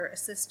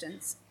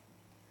assistance.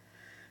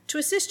 To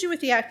assist you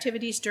with the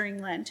activities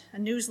during Lent, a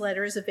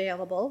newsletter is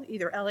available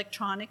either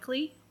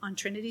electronically on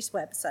Trinity's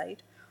website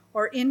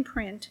or in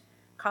print.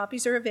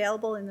 Copies are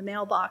available in the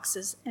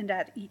mailboxes and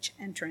at each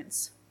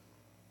entrance.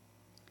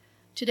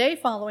 Today,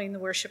 following the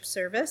worship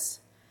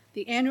service,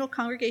 the annual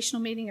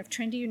congregational meeting of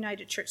Trinity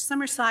United Church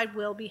Summerside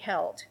will be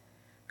held.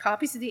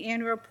 Copies of the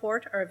annual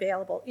report are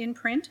available in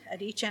print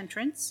at each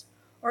entrance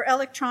or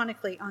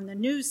electronically on the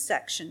news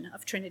section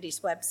of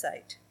Trinity's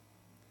website.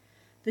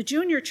 The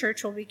junior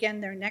church will begin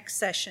their next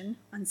session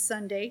on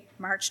Sunday,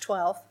 March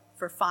 12th,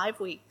 for 5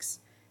 weeks,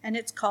 and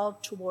it's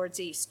called Towards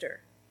Easter.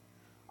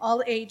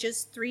 All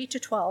ages 3 to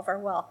 12 are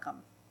welcome.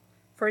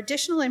 For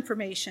additional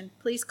information,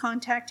 please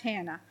contact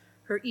Hannah.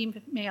 Her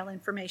email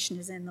information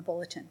is in the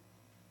bulletin.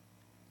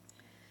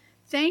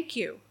 Thank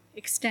you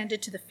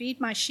extended to the Feed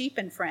My Sheep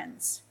and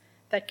Friends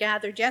that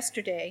gathered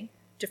yesterday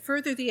to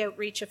further the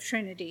outreach of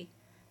Trinity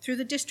through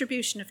the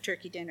distribution of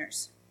turkey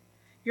dinners.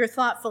 Your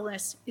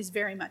thoughtfulness is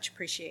very much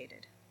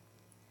appreciated.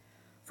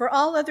 For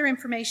all other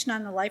information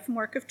on the life and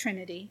work of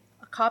Trinity,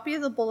 a copy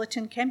of the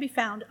bulletin can be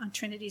found on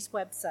Trinity's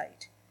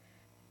website,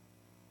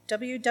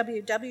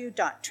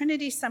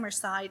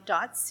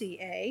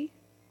 www.trinitysummerside.ca,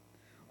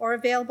 or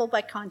available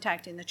by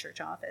contacting the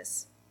church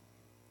office.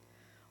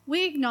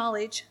 We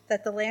acknowledge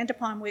that the land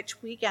upon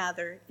which we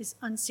gather is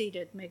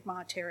unceded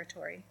Mi'kmaq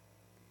territory.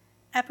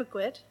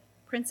 Epequit,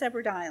 Prince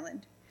Edward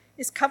Island,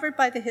 is covered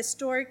by the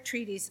historic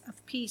treaties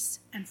of peace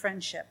and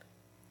friendship.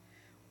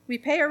 We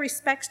pay our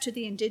respects to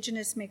the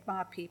indigenous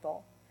Mi'kmaq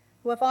people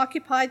who have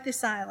occupied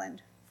this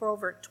island for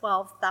over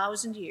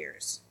 12,000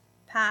 years,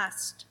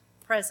 past,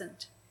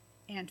 present,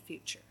 and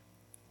future.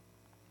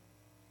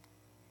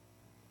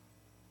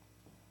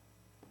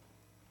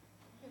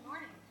 Good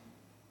morning.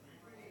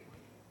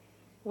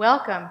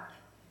 Welcome.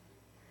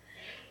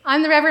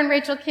 I'm the Reverend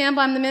Rachel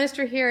Campbell. I'm the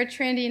minister here at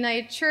Trinity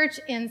United Church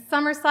in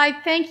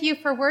Summerside. Thank you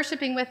for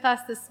worshiping with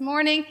us this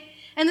morning.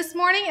 And this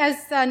morning,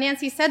 as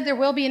Nancy said, there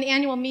will be an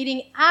annual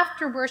meeting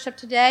after worship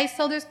today,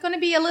 so there's going to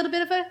be a little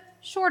bit of a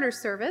shorter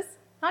service.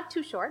 Not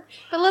too short,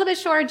 but a little bit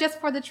shorter just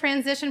for the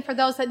transition for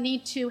those that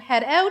need to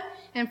head out,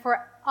 and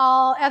for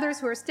all others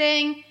who are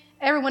staying.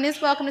 Everyone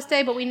is welcome to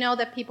stay, but we know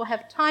that people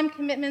have time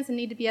commitments and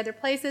need to be other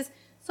places,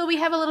 so we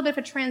have a little bit of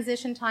a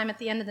transition time at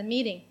the end of the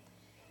meeting.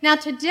 Now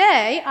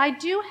today, I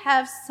do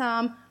have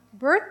some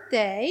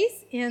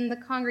birthdays in the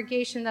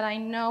congregation that I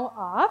know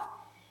of.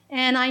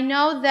 And I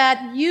know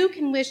that you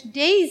can wish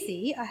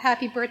Daisy a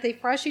happy birthday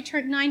for us. She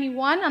turned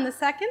 91 on the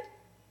 2nd.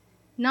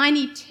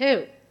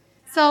 92.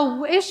 So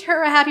wish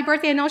her a happy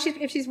birthday. I know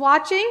if she's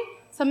watching,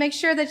 so make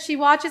sure that she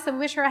watches and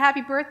wish her a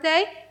happy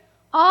birthday.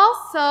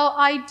 Also,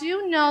 I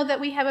do know that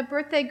we have a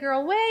birthday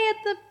girl way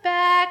at the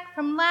back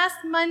from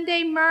last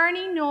Monday,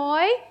 Marnie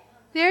Noy.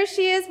 There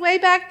she is, way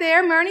back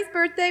there. Marnie's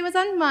birthday was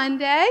on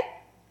Monday.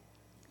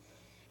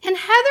 And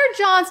Heather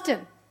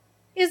Johnston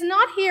is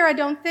not here, I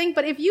don't think,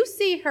 but if you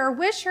see her,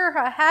 wish her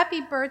a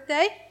happy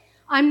birthday.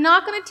 I'm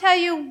not going to tell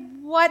you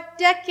what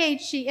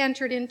decade she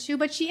entered into,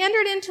 but she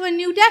entered into a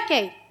new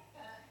decade.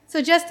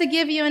 So just to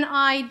give you an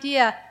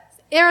idea,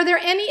 are there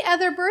any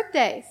other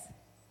birthdays?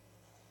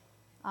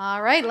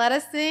 All right, let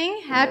us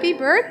sing Happy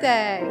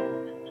Birthday.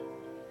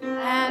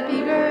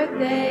 Happy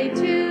birthday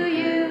to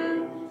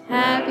you.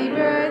 Happy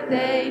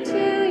birthday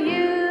to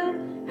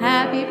you.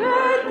 Happy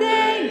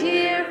birthday,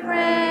 dear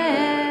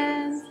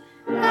friends.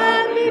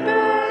 Happy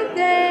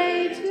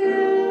birthday to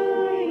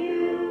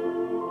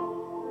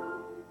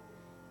you.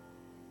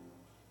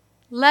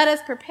 Let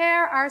us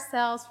prepare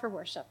ourselves for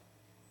worship.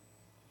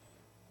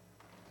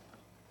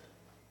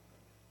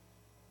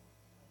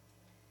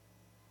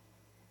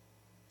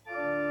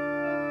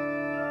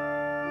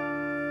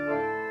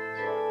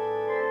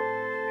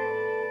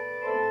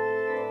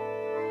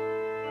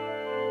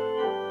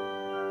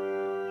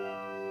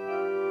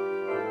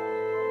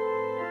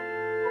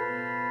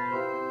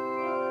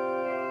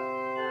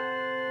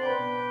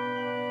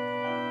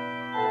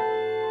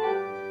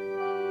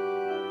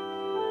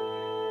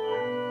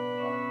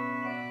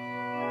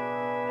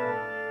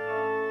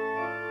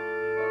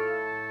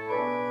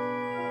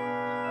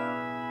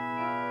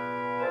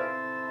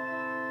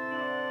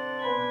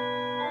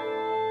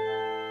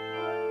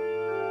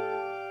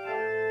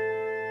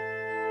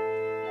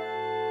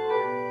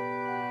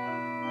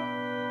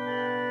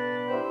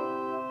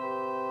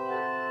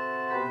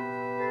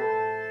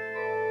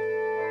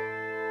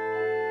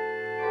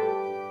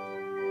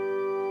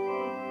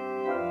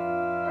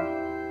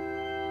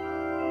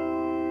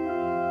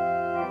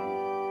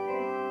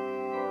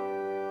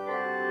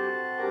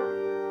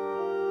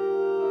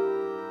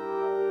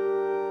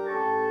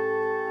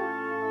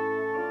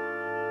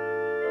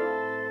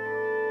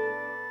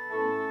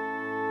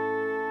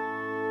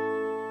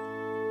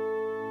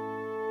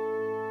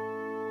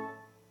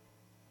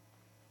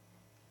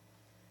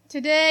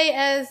 Today,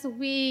 as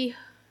we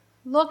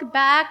look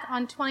back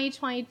on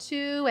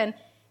 2022 and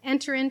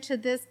enter into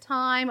this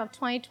time of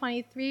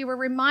 2023, we're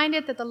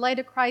reminded that the light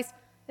of Christ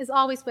is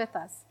always with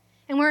us.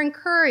 And we're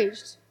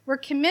encouraged, we're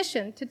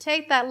commissioned to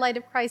take that light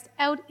of Christ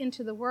out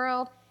into the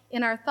world,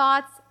 in our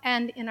thoughts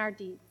and in our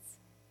deeds.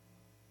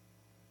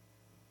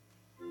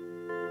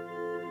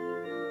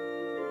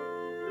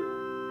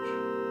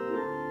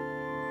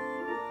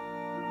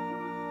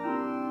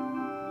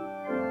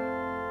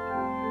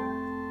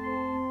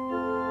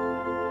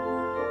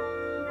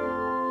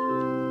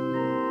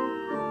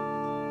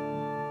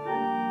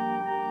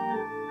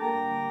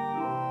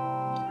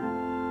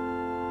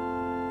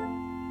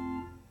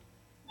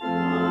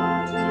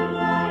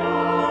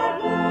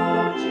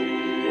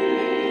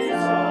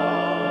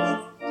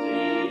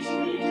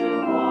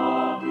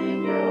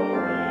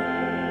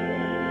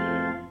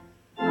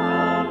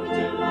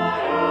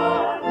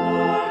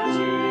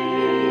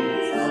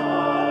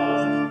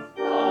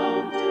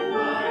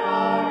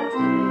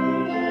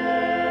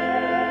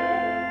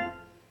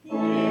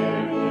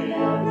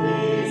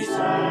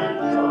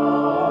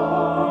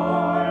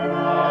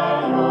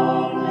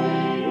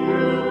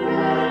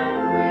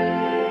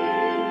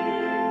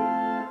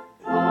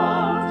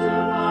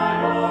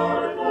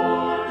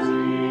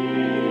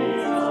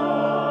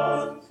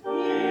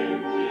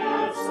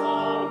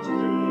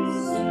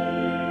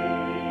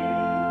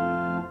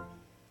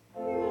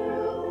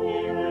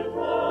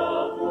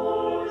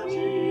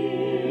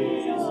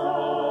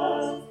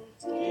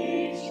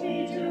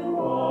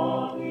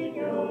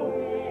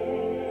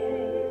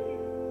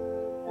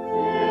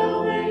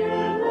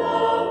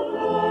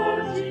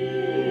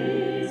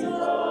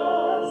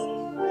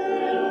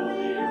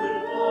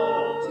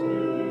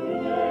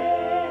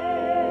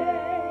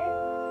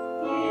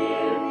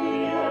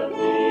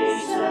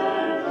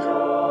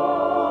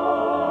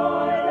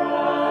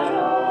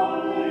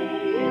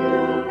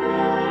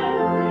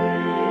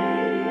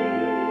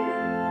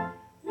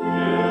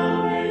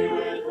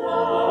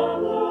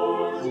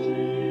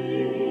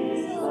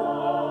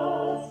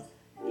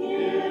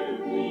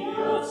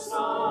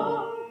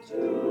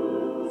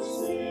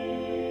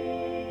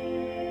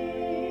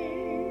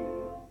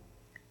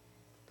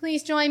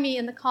 Please join me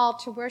in the call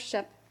to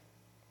worship.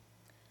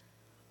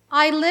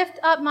 I lift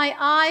up my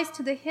eyes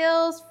to the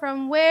hills,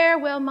 from where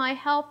will my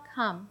help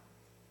come?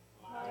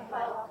 My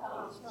help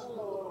comes from the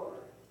Lord,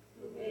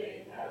 who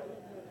made heaven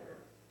and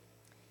earth.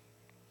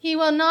 He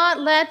will not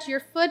let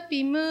your foot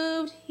be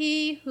moved.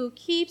 He who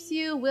keeps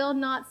you will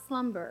not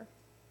slumber.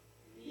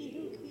 He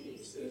who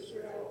keeps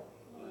Israel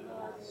will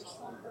neither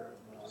slumber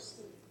nor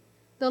sleep.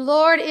 The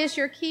Lord is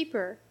your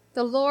keeper.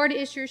 The Lord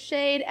is your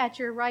shade at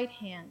your right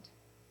hand.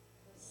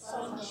 The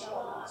sun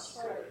shall not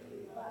strike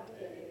you by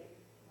day,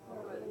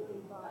 nor the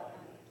moon by night.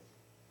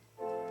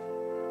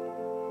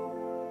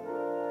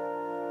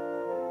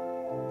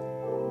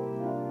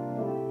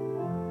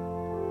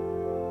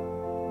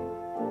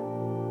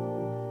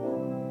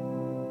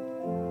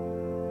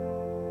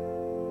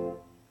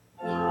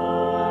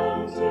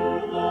 Come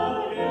to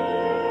the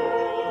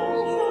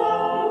hills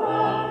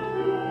around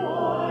you, I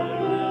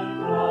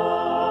lift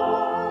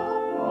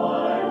up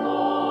my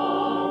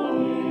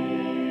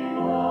longing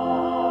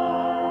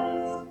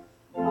eyes.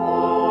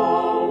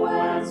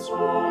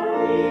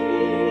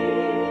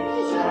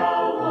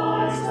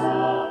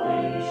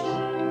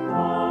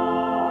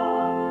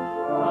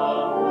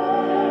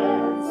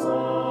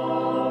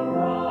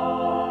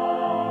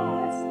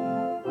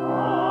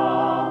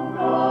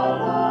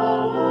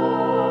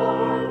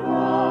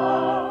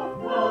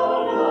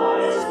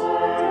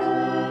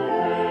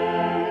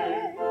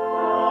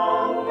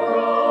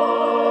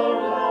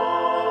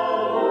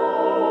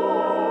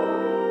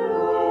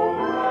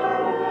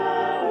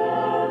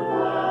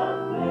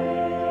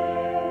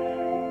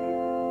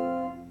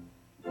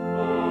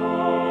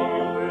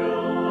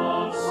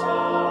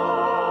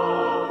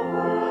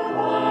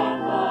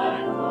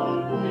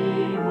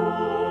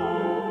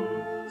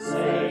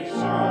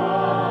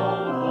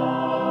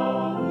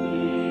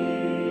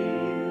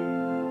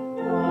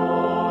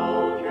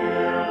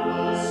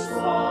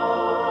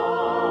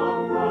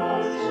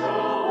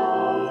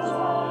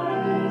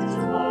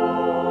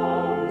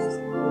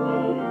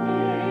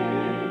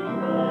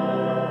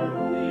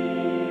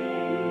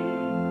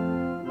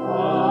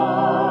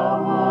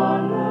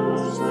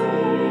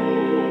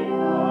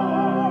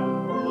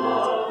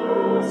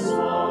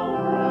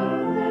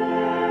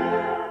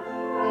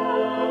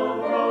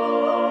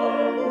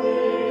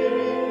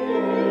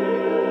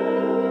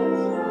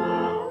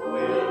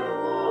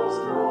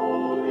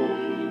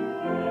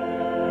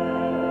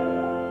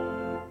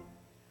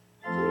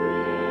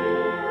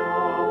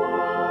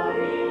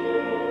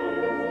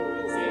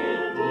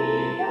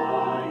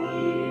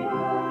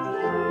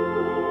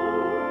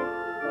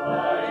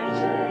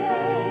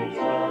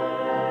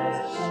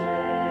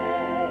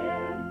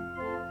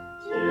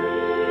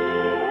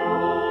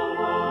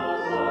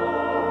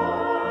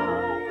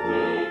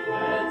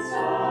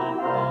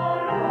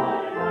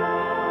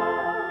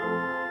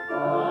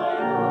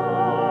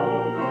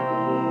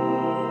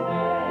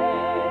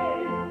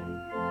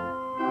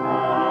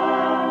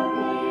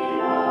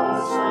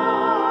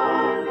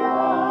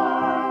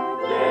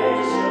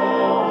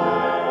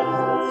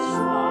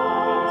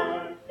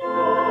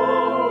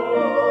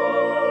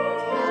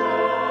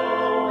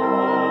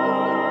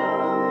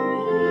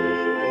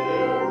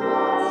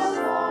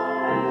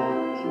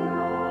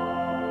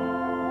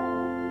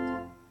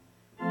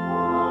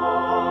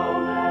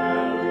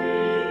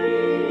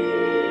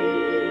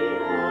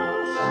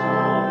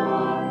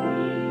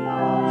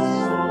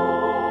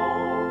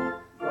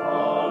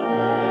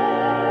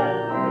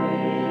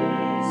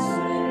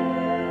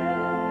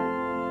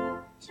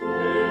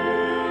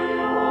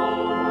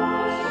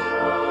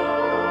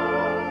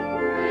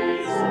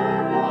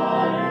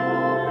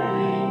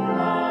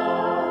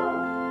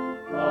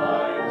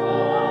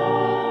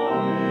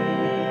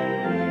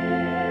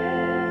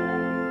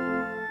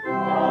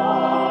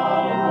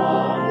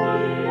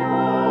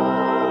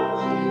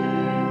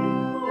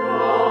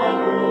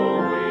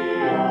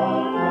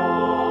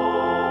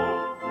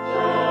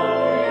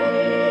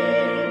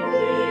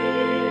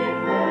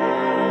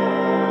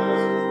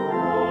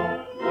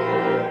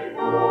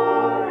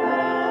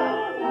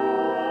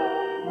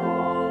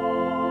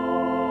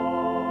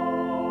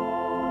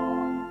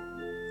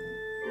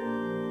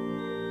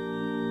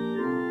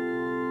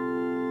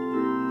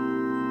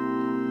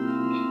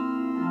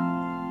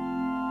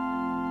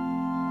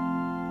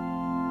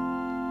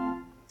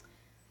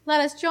 Let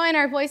us join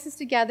our voices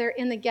together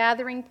in the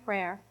gathering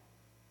prayer.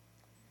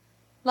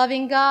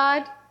 Loving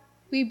God,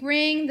 we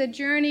bring the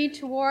journey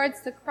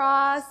towards the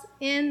cross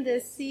in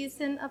this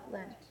season of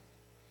Lent.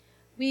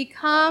 We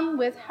come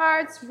with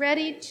hearts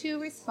ready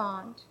to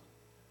respond,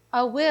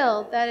 a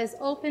will that is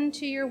open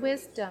to your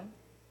wisdom.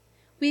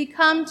 We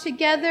come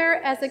together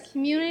as a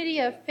community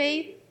of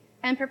faith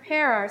and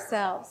prepare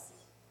ourselves.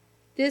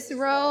 This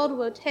road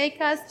will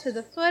take us to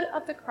the foot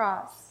of the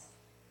cross,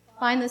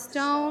 find the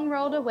stone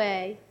rolled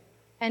away,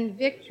 and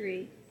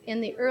victory in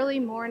the early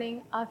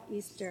morning of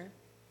Easter.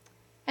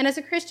 And as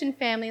a Christian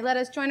family, let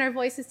us join our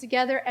voices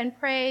together and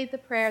pray the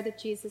prayer that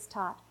Jesus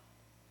taught.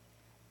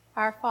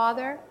 Our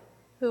Father,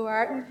 who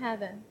art in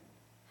heaven,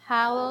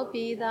 hallowed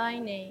be thy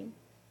name.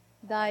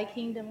 Thy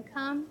kingdom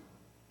come,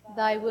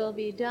 thy will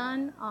be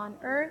done on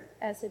earth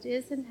as it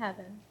is in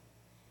heaven.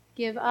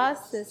 Give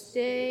us this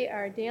day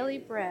our daily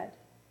bread,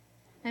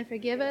 and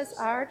forgive us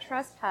our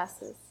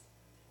trespasses,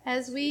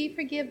 as we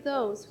forgive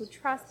those who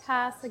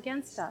trespass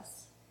against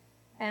us.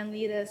 And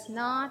lead us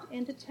not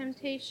into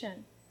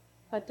temptation,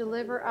 but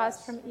deliver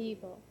us from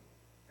evil.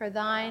 For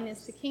thine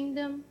is the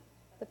kingdom,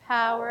 the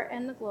power,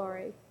 and the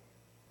glory,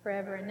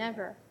 forever and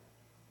ever.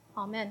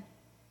 Amen.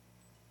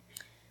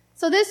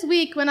 So this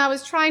week, when I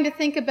was trying to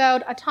think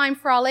about a time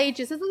for all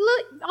ages,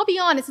 I'll be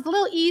honest, it's a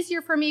little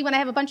easier for me when I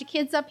have a bunch of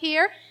kids up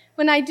here.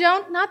 When I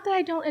don't, not that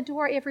I don't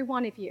adore every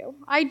one of you.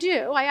 I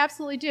do, I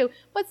absolutely do.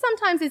 But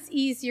sometimes it's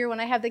easier when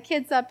I have the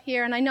kids up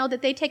here, and I know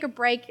that they take a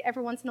break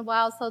every once in a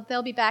while, so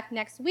they'll be back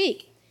next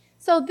week.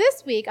 So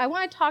this week, I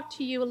want to talk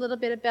to you a little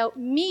bit about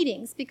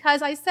meetings,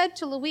 because I said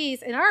to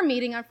Louise in our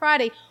meeting on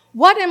Friday,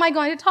 what am I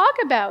going to talk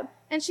about?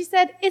 And she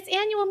said, it's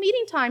annual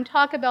meeting time,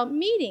 talk about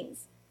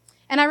meetings.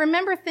 And I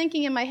remember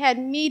thinking in my head,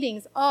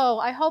 meetings, oh,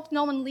 I hope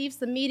no one leaves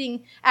the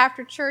meeting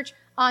after church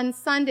on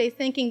Sunday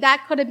thinking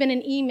that could have been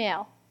an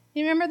email.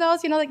 You remember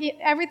those? You know, like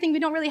everything, we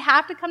don't really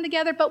have to come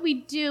together, but we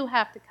do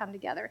have to come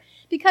together.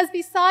 Because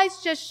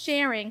besides just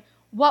sharing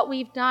what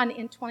we've done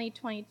in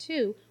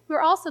 2022,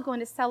 we're also going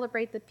to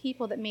celebrate the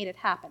people that made it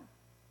happen.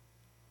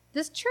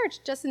 This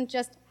church doesn't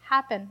just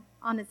happen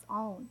on its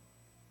own.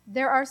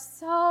 There are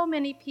so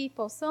many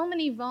people, so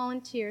many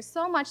volunteers,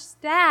 so much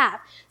staff,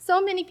 so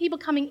many people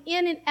coming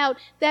in and out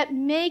that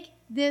make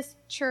this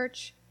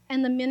church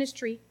and the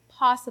ministry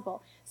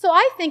possible. So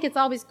I think it's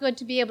always good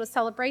to be able to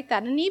celebrate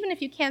that. And even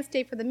if you can't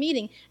stay for the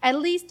meeting, at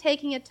least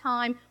taking a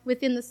time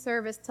within the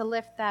service to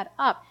lift that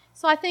up.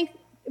 So I think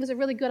it was a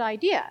really good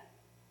idea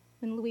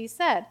when Louise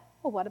said,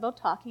 well, what about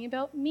talking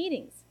about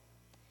meetings?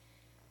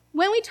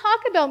 When we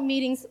talk about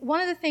meetings, one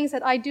of the things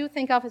that I do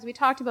think of, as we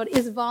talked about,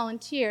 is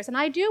volunteers. And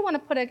I do want to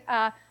put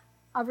a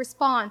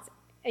response,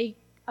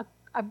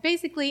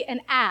 basically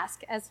an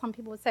ask, as some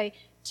people would say,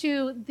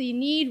 to the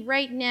need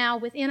right now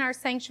within our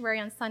sanctuary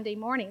on Sunday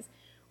mornings.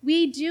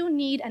 We do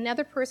need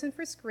another person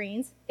for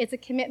screens. It's a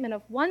commitment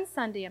of one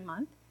Sunday a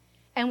month.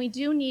 And we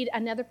do need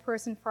another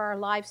person for our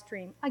live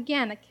stream.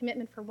 Again, a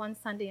commitment for one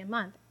Sunday a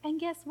month. And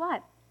guess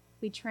what?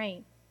 We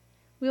train.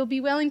 We'll be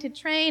willing to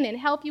train and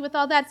help you with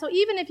all that. So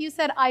even if you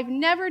said, I've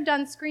never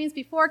done screens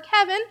before,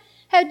 Kevin,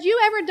 had you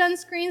ever done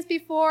screens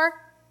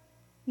before?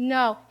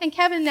 No. And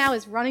Kevin now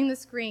is running the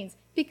screens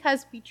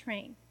because we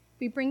train.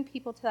 We bring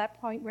people to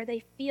that point where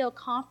they feel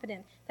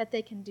confident that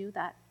they can do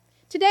that.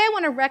 Today I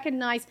want to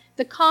recognize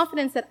the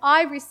confidence that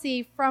I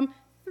received from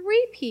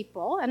 3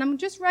 people, and I'm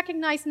just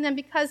recognizing them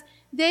because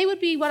they would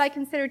be what I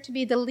consider to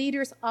be the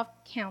leaders of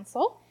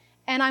council.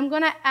 And I'm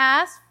going to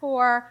ask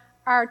for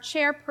our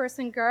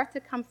chairperson, Garth, to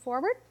come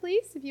forward,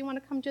 please, if you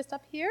want to come just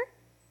up here.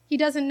 He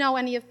doesn't know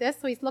any of this,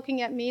 so he's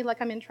looking at me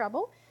like I'm in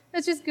trouble,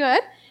 which is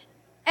good.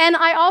 And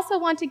I also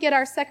want to get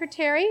our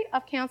secretary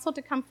of council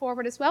to come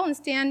forward as well and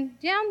stand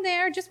down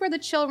there, just where the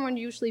children would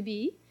usually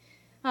be.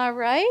 All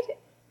right.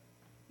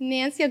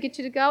 Nancy, I'll get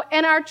you to go.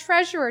 And our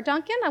treasurer,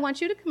 Duncan, I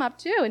want you to come up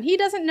too. And he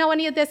doesn't know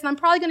any of this, and I'm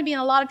probably going to be in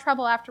a lot of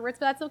trouble afterwards,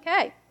 but that's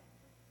okay.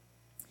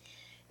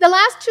 The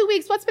last 2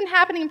 weeks, what's been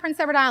happening in Prince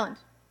Edward Island?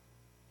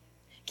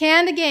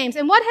 Canada Games.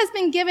 And what has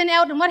been given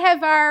out and what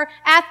have our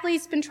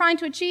athletes been trying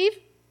to achieve?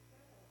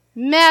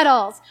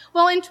 Medals.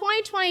 Well, in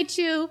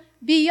 2022,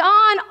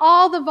 beyond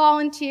all the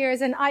volunteers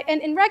and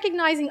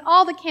recognizing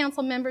all the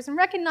council members and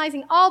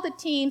recognizing all the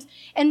teams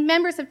and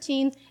members of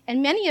teams,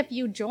 and many of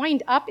you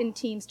joined up in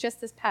teams just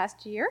this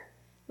past year,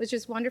 which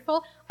is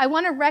wonderful, I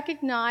want to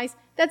recognize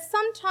that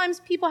sometimes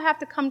people have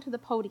to come to the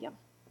podium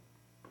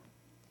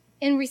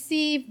and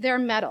receive their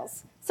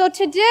medals. So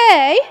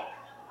today,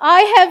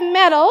 I have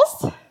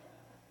medals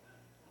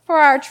for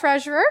our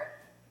treasurer.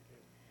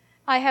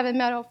 I have a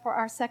medal for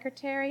our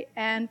secretary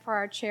and for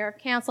our chair of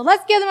council.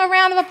 Let's give them a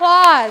round of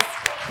applause.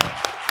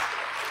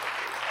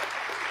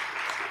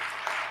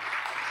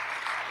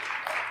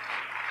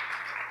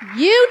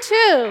 You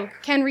too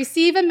can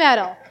receive a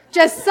medal.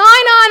 Just sign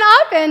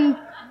on up and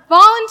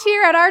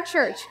volunteer at our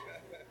church.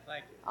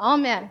 Thank you.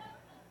 Amen.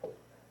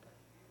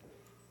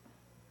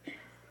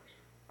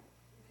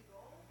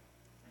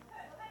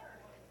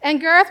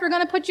 And Garth, we're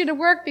going to put you to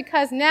work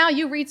because now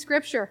you read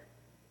scripture.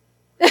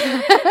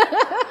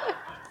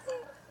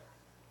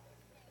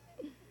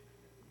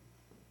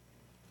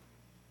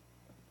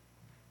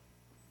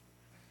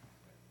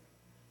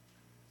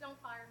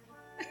 fire me.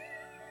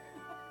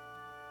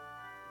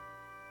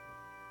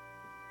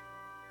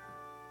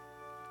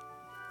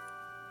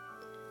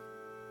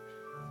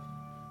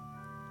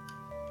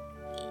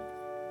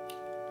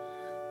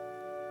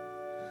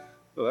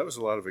 Well, that was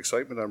a lot of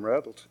excitement. I'm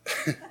rattled.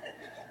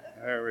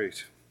 All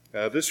right.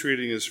 This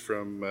reading is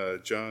from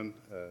John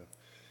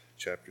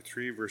chapter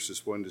 3,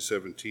 verses 1 to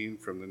 17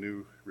 from the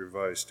New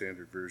Revised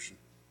Standard Version.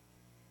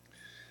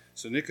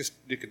 So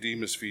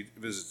Nicodemus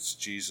visits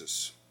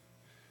Jesus.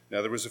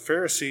 Now there was a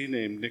Pharisee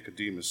named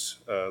Nicodemus,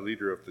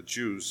 leader of the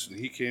Jews, and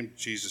he came to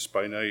Jesus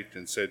by night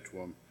and said to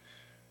him,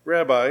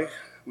 "Rabbi,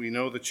 we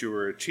know that you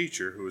are a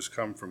teacher who has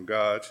come from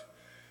God,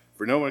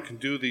 for no one can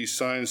do these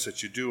signs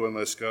that you do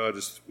unless God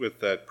is with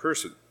that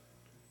person."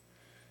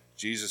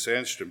 Jesus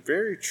answered him,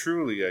 "Very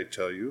truly, I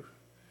tell you,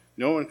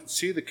 no one can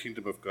see the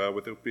kingdom of God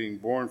without being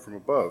born from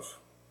above."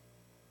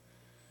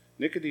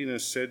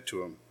 Nicodemus said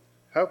to him,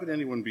 "How can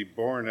anyone be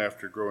born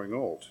after growing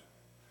old?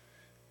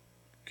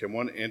 Can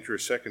one enter a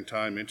second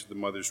time into the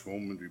mother's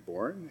womb and be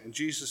born?" And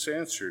Jesus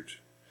answered,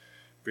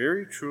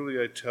 "Very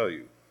truly, I tell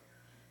you,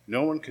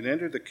 no one can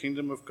enter the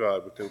kingdom of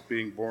God without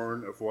being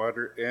born of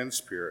water and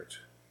Spirit.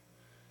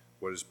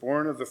 What is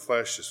born of the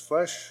flesh is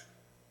flesh,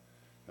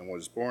 and what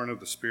is born of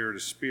the Spirit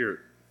is spirit.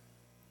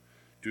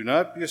 Do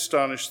not be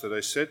astonished that I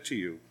said to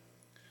you,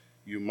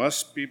 you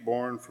must be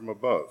born from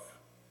above.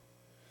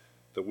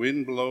 The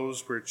wind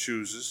blows where it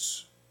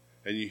chooses,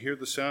 and you hear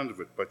the sound of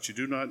it, but you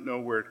do not know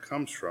where it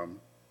comes from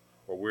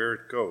or where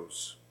it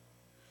goes.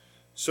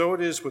 So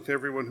it is with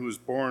everyone who is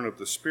born of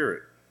the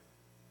Spirit."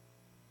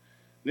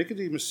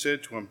 Nicodemus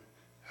said to him,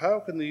 "How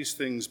can these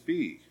things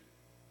be?"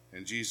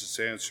 And Jesus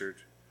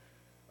answered,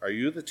 "Are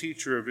you the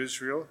teacher of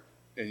Israel,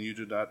 and you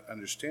do not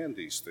understand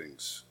these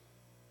things?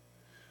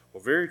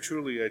 Well, very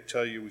truly I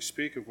tell you, we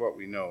speak of what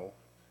we know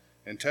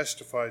and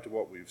testify to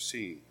what we've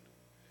seen.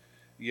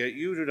 Yet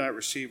you do not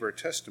receive our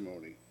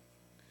testimony.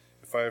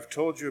 If I have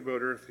told you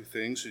about earthly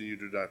things and you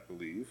do not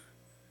believe,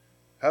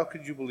 how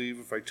could you believe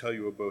if I tell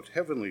you about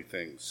heavenly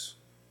things?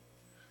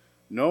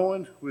 No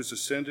one who has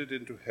ascended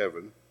into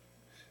heaven,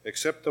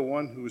 except the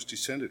one who is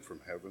descended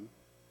from heaven,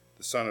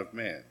 the Son of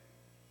Man.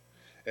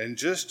 And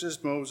just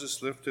as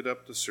Moses lifted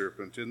up the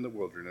serpent in the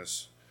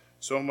wilderness,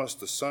 so must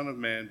the Son of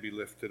Man be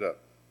lifted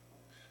up,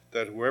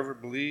 that whoever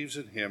believes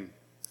in him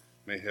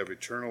may have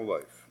eternal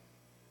life.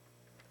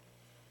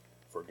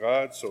 For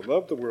God so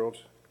loved the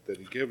world that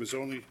he gave his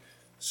only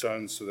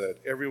Son, so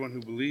that everyone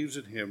who believes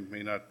in him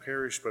may not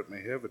perish but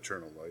may have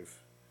eternal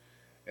life.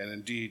 And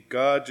indeed,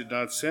 God did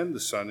not send the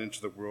Son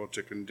into the world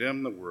to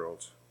condemn the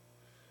world,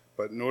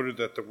 but in order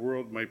that the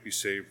world might be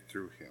saved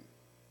through him."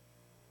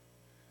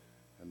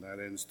 And that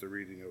ends the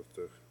reading of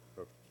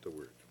the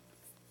word.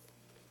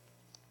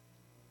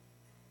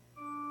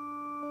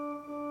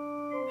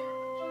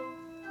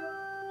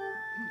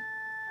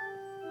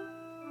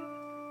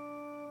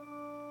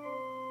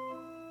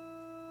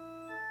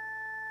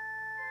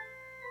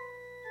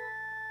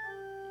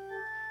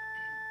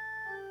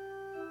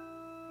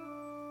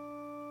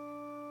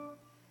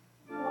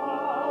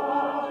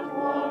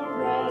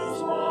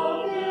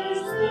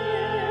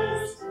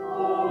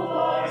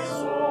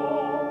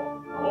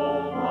 Soul,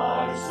 oh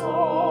my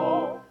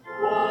soul,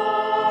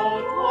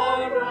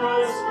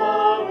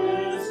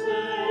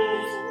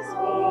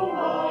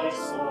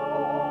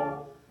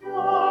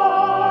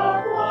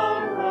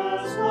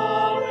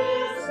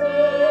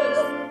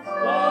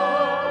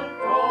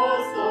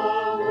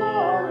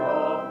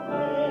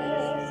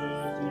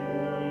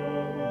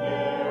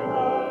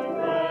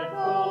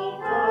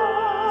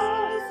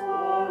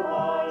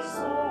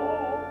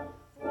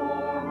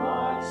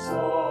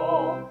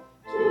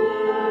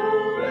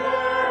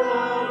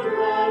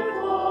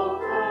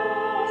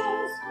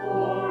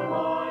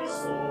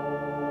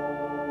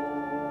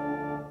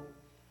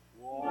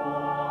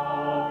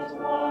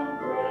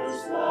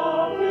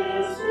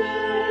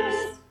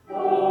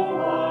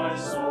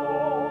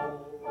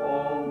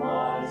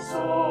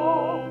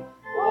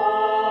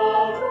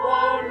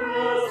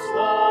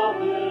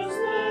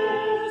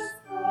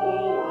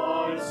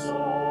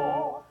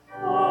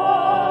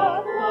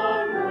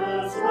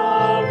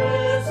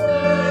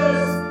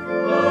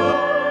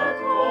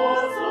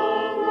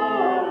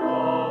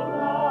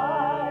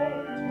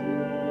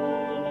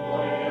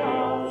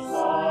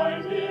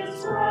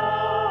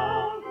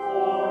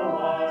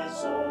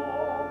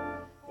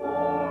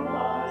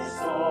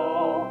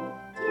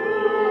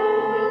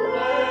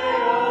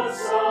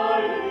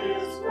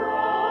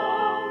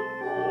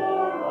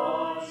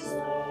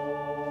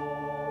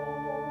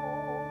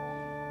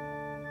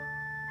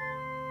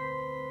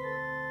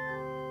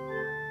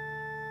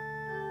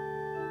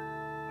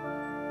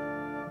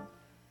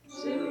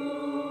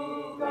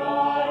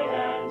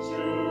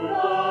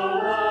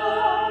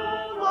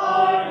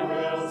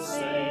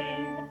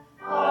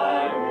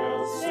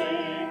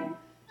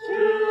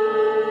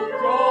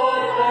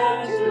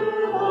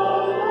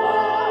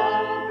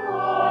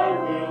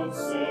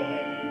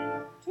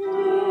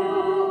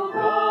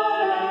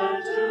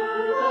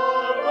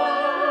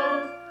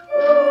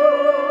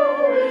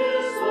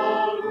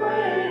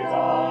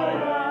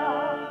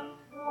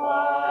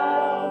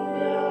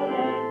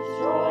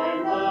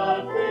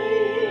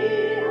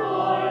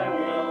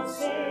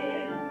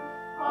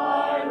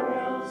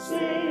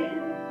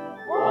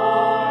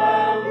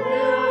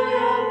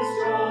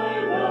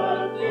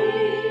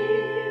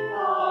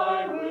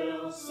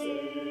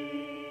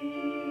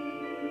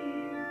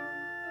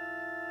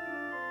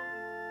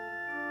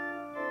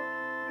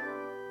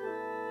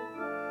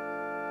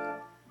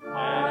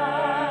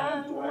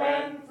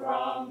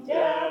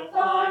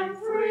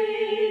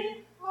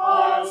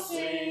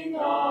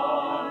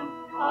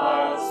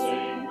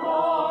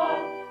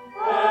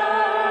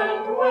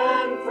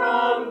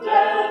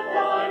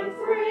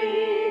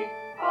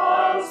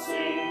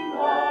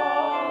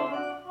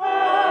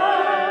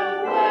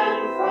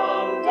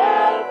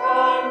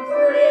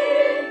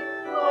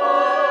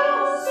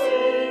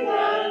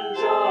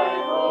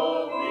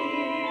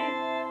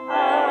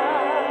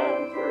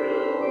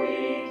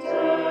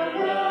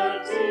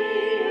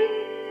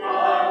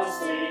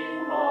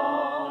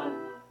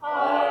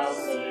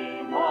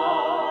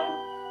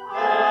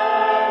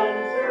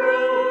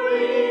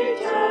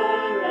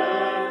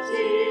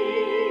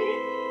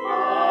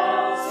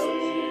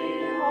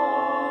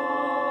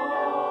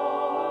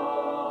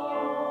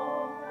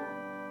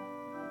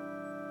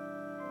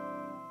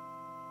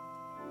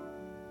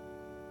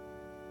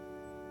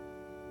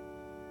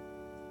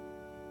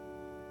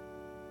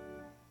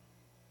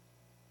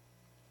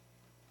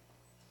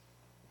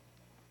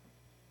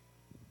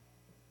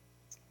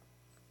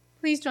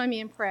 Please join me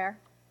in prayer,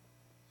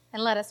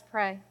 and let us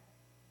pray.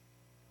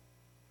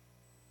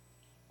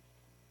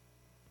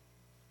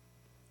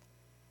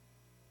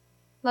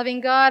 Loving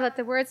God, let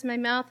the words of my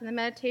mouth and the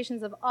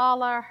meditations of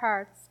all our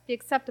hearts be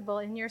acceptable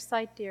in your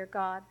sight, dear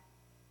God,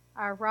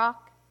 our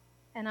rock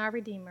and our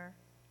Redeemer.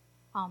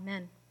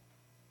 Amen.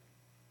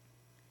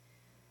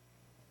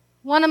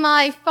 One of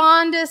my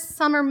fondest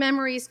summer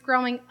memories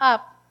growing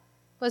up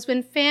was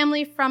when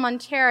family from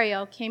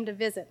Ontario came to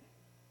visit.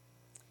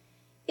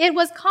 It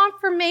was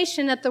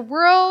confirmation that the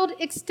world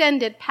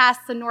extended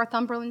past the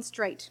Northumberland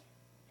Strait.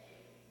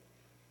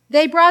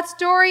 They brought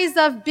stories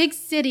of big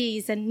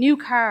cities and new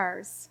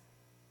cars,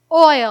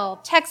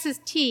 oil, Texas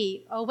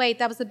tea. Oh, wait,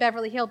 that was the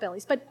Beverly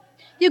Hillbillies, but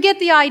you get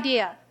the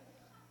idea.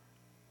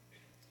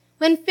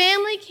 When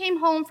family came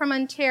home from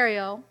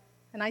Ontario,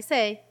 and I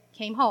say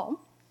came home,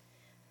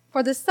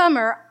 for the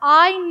summer,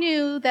 I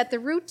knew that the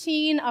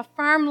routine of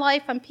farm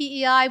life on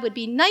PEI would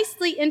be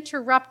nicely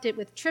interrupted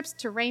with trips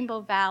to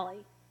Rainbow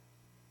Valley,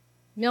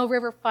 Mill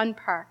River Fun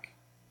Park,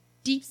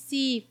 deep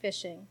sea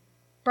fishing,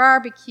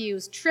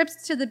 barbecues,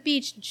 trips to the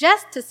beach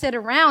just to sit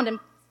around and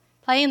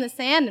play in the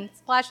sand and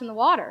splash in the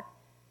water.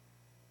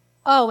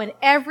 Oh, and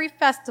every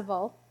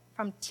festival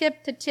from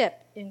tip to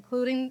tip,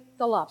 including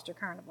the Lobster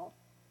Carnival.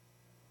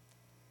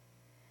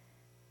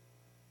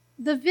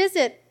 The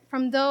visit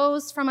from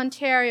those from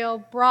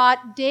Ontario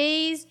brought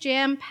days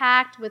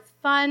jam-packed with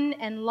fun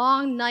and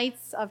long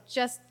nights of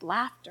just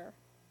laughter.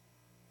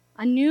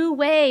 A new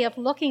way of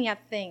looking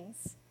at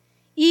things.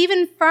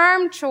 Even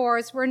farm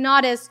chores were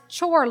not as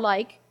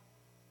chore-like,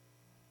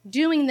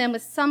 doing them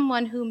with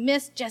someone who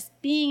missed just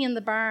being in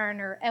the barn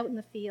or out in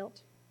the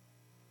field.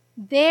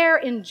 Their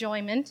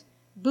enjoyment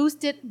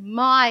boosted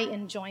my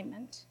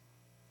enjoyment.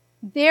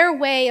 Their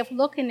way of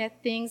looking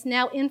at things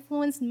now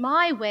influenced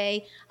my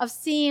way of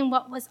seeing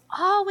what was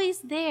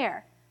always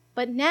there,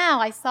 but now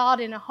I saw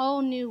it in a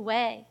whole new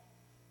way.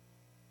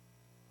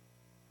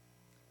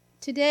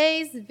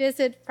 Today's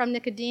visit from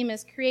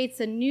Nicodemus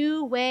creates a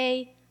new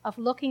way of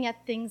looking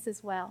at things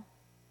as well.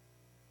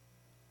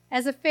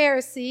 As a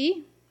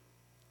Pharisee,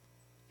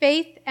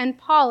 faith and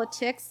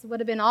politics would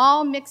have been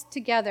all mixed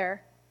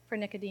together for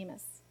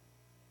Nicodemus.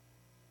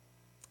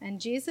 And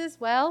Jesus,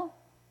 well,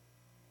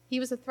 he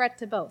was a threat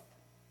to both.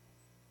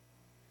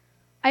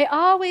 I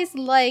always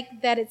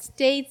like that it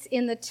states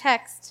in the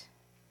text,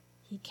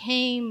 he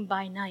came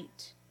by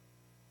night.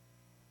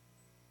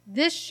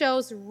 This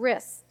shows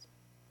risk,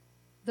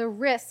 the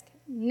risk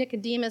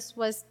Nicodemus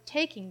was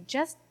taking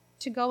just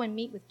to go and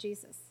meet with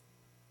Jesus.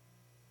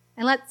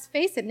 And let's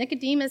face it,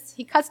 Nicodemus,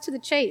 he cuts to the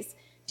chase.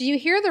 Do you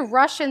hear the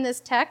rush in this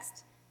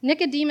text?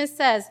 Nicodemus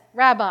says,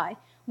 Rabbi,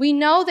 we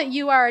know that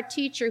you are a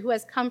teacher who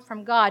has come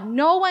from God.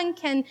 No one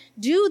can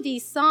do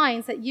these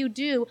signs that you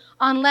do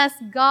unless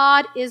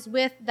God is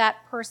with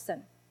that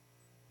person.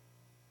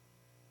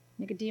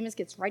 Nicodemus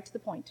gets right to the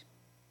point.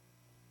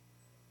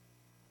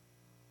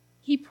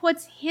 He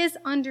puts his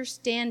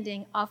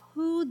understanding of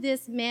who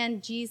this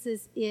man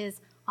Jesus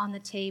is on the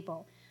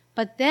table.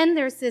 But then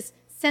there's this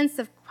sense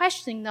of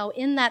questioning, though,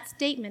 in that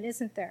statement,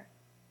 isn't there?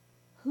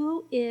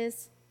 Who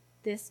is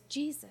this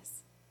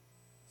Jesus?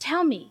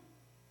 Tell me.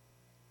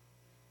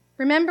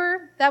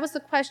 Remember, that was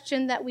the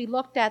question that we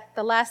looked at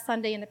the last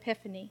Sunday in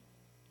Epiphany.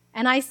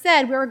 And I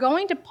said we were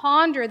going to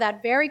ponder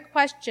that very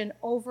question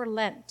over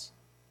Lent.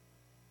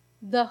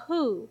 The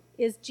who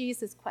is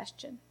Jesus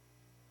question.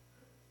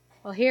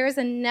 Well, here's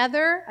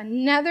another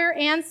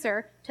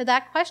answer to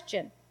that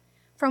question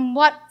from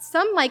what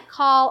some might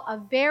call a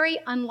very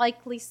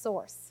unlikely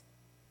source,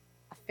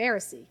 a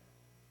Pharisee.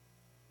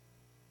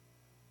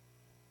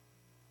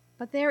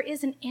 But there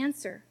is an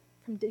answer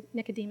from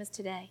Nicodemus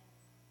today.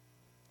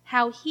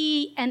 How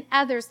he and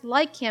others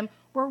like him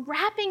were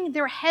wrapping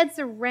their heads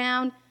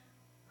around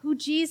who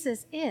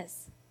Jesus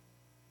is.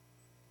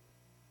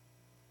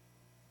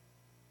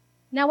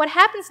 Now, what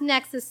happens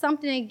next is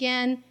something,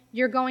 again,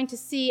 you're going to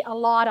see a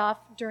lot of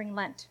during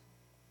Lent.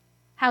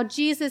 How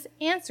Jesus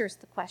answers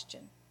the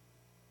question.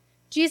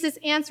 Jesus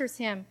answers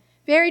him,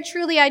 very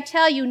truly I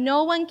tell you,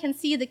 no one can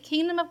see the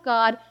kingdom of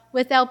God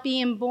without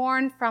being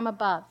born from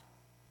above.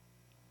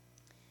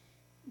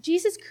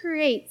 Jesus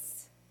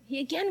creates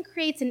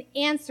an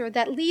answer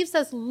that leaves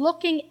us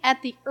looking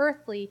at the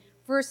earthly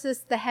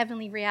versus the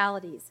heavenly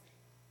realities.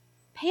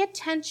 Pay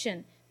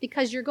attention,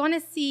 because you're going to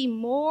see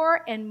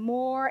more and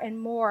more and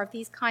more of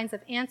these kinds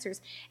of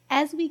answers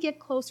as we get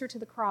closer to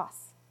the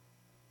cross.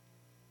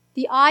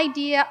 The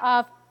idea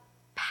of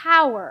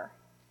power,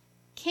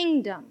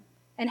 kingdom,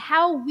 and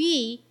how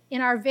we,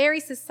 in our very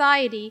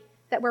society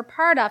that we're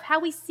part of, how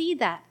we see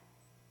that,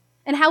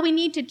 and how we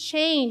need to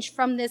change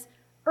from this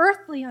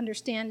earthly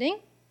understanding,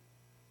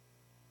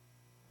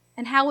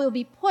 and how we'll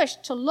be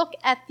pushed to look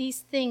at these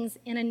things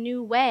in a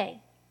new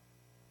way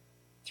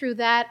through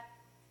that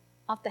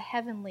of the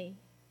heavenly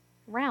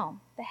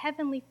realm, the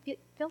heavenly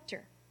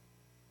filter.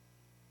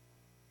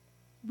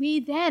 We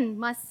then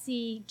must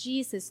see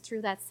Jesus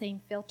through that same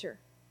filter.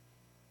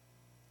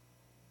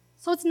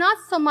 So it's not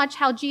so much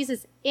how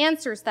Jesus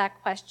answers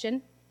that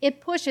question,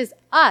 it pushes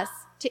us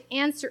to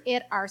answer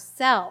it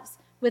ourselves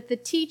with the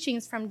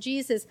teachings from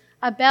Jesus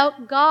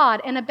about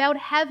God and about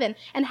heaven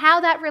and how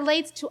that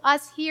relates to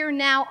us here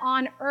now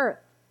on earth.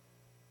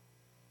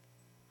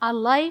 A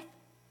life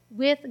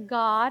with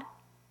God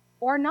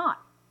or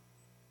not.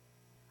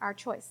 Our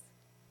choice.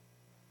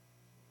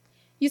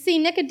 You see,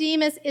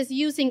 Nicodemus is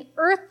using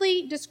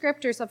earthly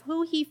descriptors of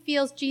who he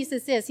feels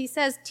Jesus is. He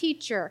says,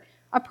 teacher,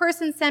 a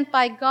person sent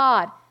by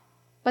God.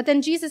 But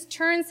then Jesus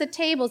turns the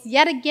tables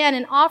yet again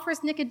and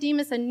offers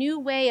Nicodemus a new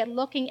way at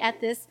looking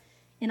at this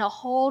in a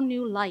whole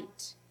new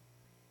light.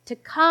 To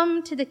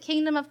come to the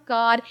kingdom of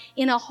God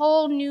in a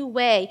whole new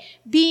way,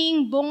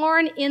 being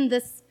born in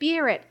the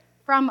Spirit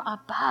from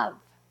above.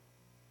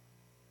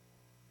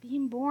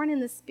 Being born in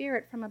the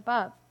Spirit from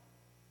above.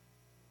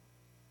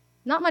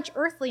 Not much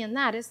earthly in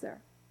that, is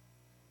there?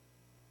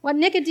 What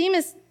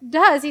Nicodemus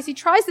does is he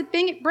tries to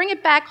bring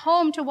it back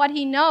home to what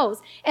he knows,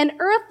 an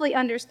earthly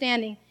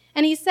understanding.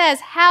 And he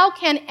says, how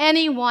can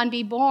anyone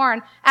be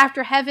born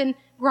after having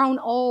grown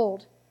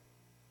old?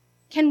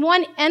 Can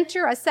one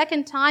enter a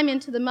second time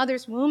into the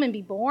mother's womb and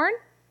be born?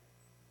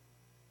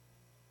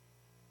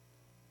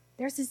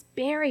 There's this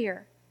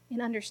barrier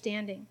in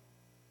understanding.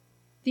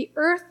 The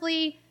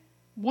earthly,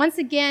 once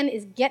again,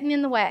 is getting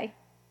in the way.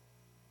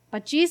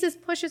 But Jesus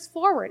pushes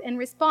forward and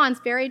responds,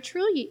 very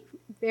truly,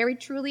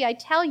 I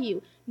tell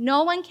you,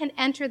 no one can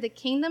enter the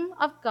kingdom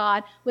of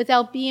God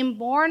without being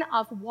born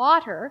of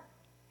water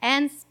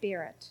and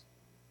Spirit.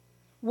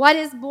 What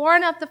is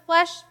born of the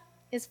flesh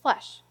is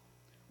flesh.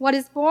 What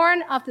is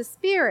born of the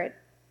Spirit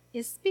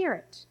is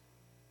spirit.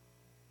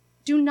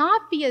 Do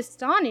not be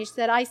astonished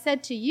that I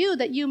said to you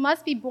that you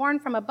must be born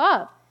from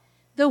above.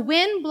 The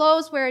wind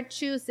blows where it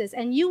chooses,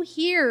 and you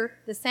hear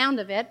the sound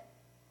of it,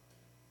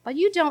 but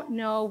you don't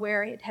know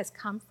where it has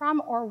come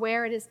from or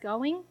where it is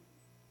going.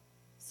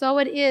 So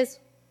it is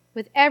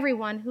with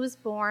everyone who is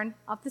born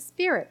of the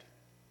Spirit.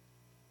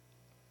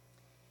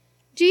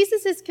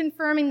 Jesus is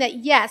confirming that,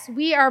 yes,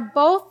 we are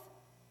both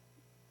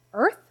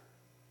earth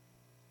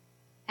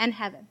and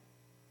heaven.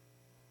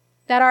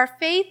 That our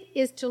faith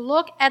is to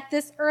look at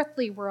this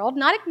earthly world,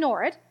 not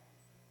ignore it,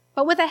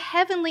 but with a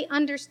heavenly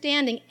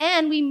understanding.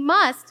 And we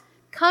must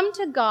come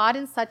to God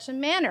in such a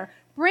manner.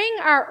 Bring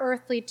our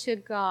earthly to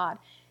God.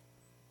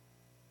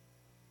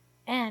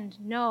 And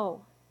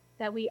know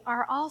that we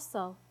are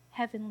also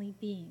heavenly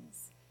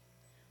beings.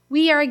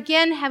 We are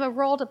again have a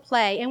role to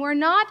play, and we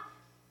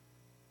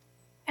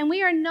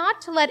are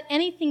not to let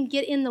anything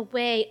get in the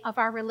way of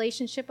our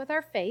relationship with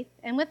our faith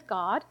and with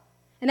God.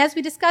 And as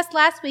we discussed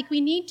last week, we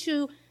need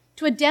to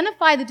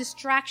identify the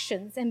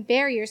distractions and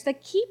barriers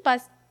that keep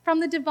us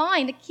from the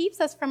divine, that keeps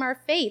us from our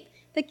faith,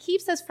 that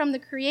keeps us from the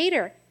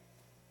Creator,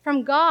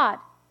 from God,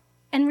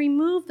 and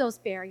remove those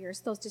barriers,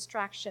 those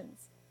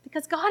distractions,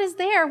 because God is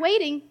there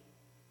waiting.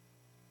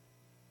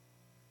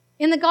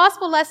 In the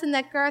gospel lesson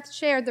that Garth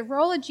shared, the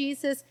role of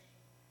Jesus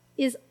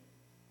is,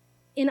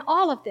 in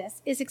all of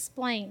this, is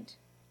explained.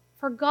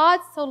 For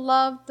God so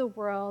loved the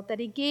world that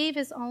he gave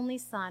his only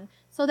Son,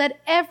 so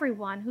that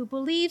everyone who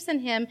believes in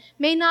him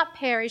may not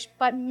perish,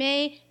 but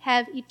may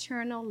have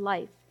eternal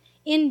life.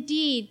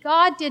 Indeed,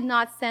 God did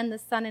not send the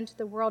Son into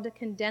the world to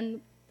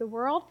condemn the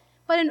world,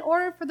 but in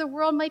order for the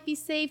world might be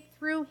saved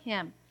through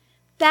him.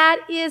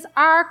 That is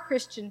our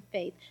Christian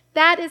faith.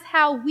 That is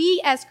how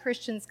we as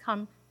Christians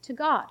come to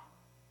God.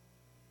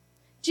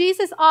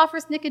 Jesus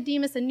offers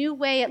Nicodemus a new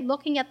way at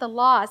looking at the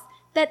laws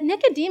that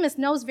Nicodemus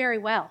knows very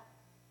well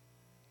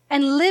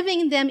and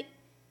living them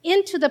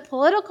into the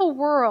political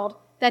world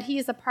that he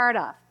is a part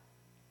of,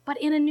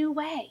 but in a new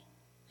way.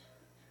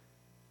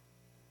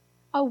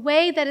 A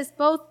way that is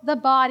both the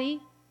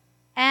body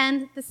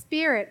and the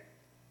spirit,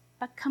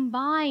 but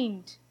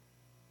combined.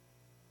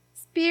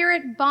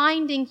 Spirit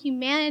binding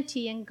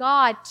humanity and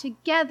God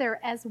together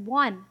as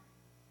one.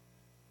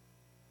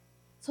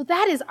 So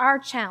that is our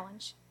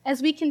challenge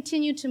as we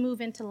continue to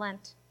move into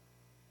Lent,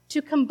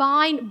 to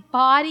combine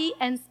body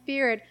and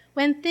spirit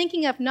when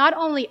thinking of not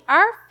only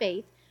our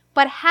faith,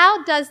 but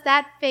how does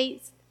that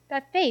faith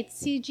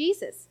see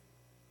Jesus?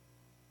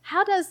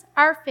 How does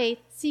our faith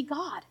see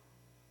God?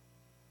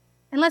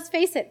 And let's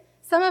face it,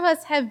 some of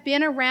us have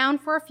been around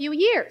for a few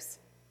years,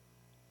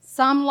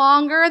 some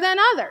longer than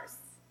others.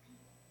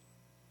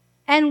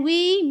 And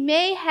we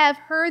may have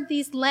heard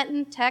these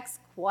Lenten texts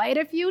quite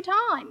a few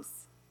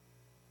times.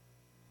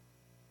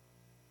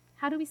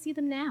 How do we see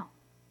them now?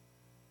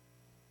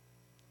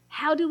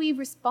 How do we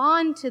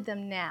respond to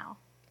them now?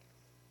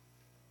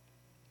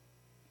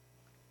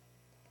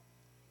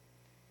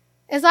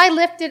 As I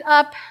lifted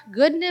up,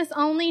 goodness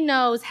only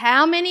knows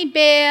how many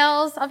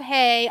bales of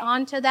hay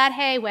onto that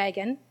hay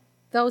wagon,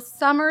 those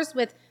summers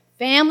with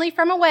family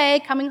from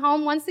away coming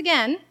home once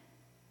again,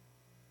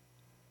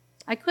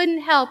 I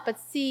couldn't help but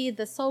see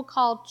the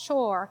so-called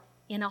chore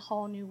in a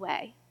whole new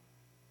way.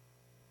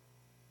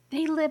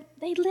 They lit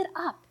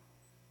up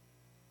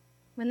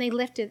when they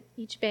lifted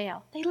each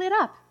bale. They lit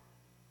up.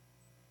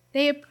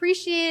 They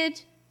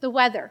appreciated the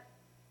weather,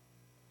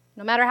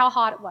 no matter how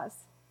hot it was.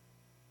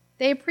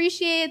 They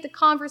appreciated the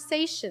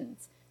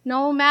conversations,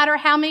 no matter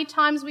how many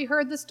times we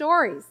heard the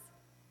stories.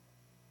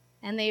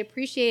 And they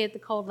appreciated the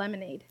cold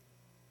lemonade.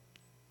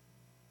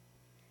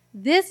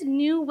 This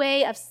new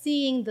way of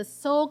seeing the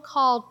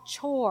so-called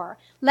chore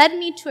led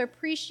me to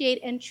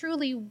appreciate and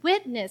truly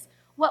witness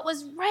what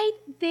was right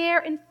there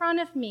in front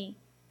of me,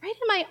 right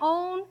in my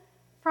own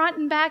front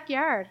and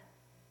backyard.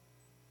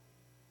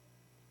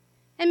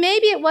 And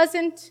maybe it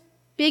wasn't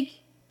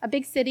a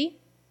big city,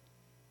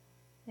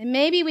 and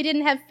maybe we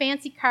didn't have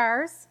fancy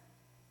cars,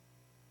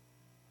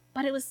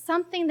 but it was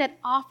something that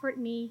offered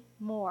me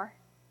more,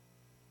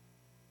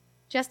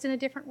 just in a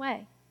different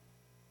way.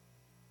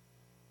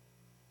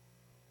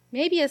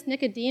 Maybe as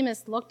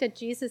Nicodemus looked at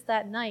Jesus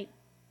that night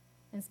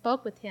and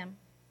spoke with him,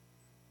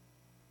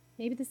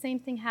 maybe the same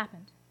thing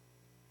happened.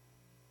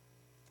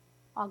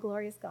 All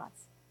glory is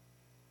God's.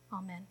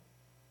 Amen.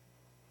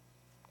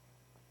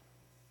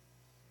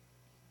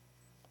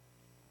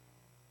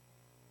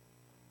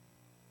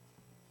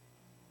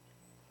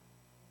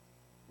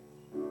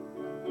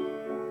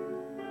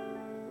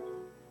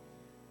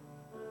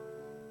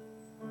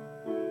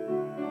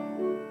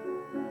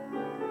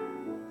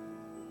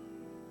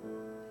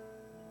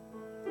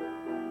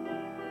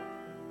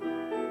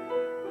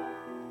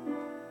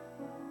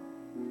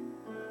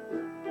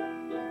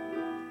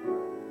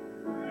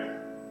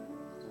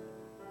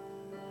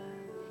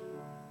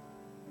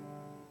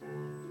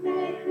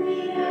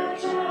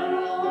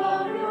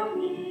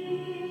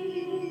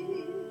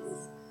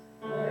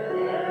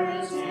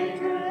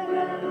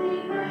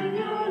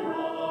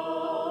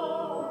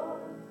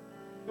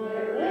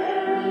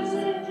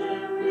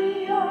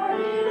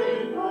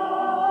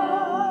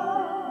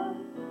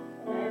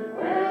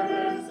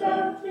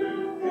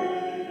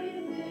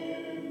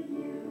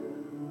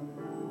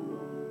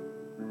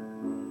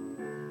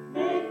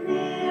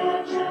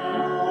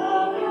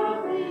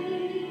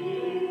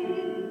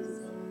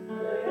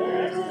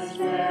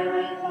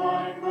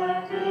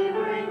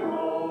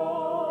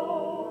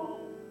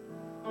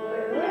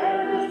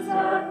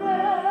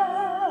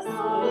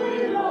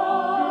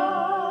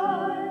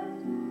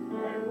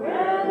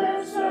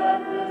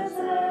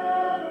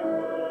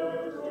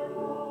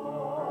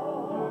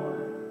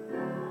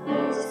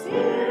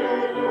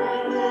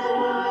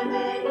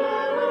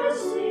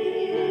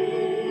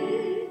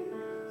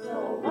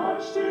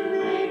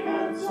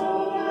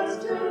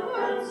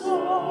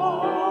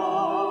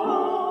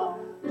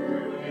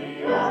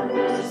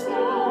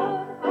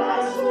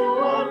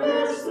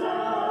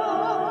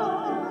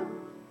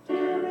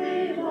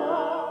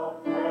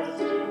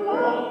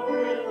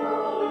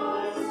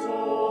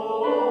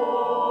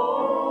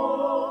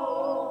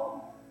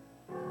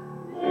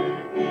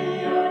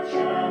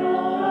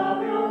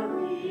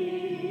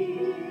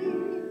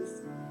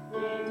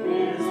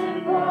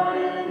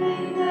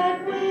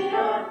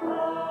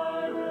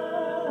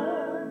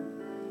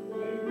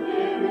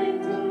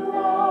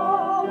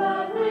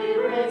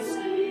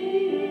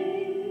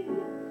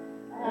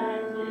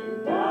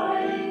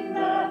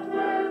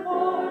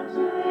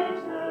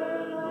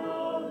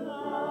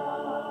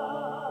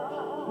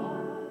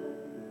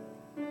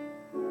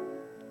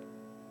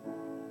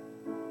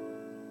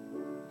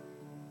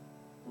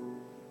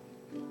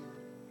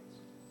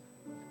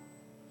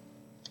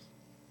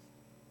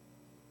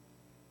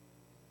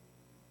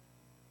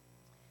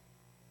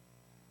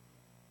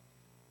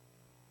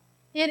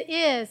 It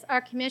is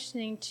our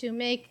commissioning to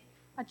make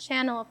a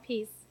channel of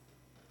peace,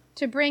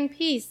 to bring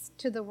peace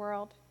to the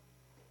world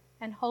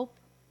and hope.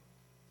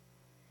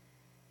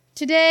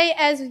 Today,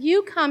 as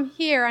you come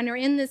here and are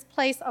in this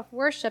place of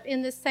worship,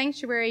 in this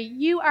sanctuary,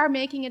 you are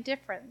making a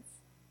difference.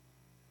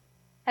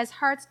 As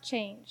hearts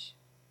change,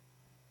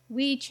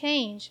 we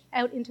change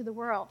out into the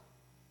world,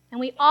 and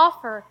we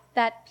offer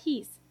that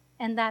peace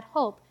and that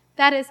hope.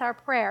 That is our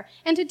prayer.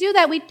 And to do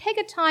that, we take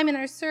a time in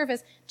our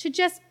service to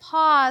just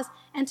pause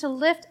and to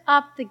lift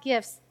up the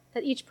gifts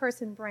that each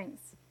person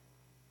brings.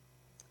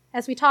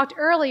 As we talked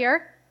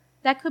earlier,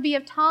 that could be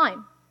of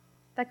time,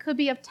 that could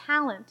be of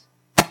talent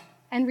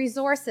and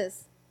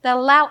resources that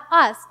allow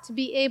us to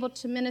be able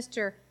to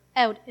minister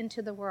out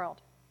into the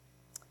world.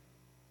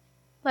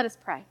 Let us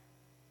pray.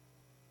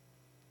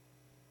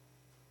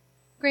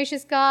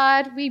 Gracious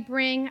God, we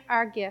bring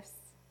our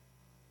gifts.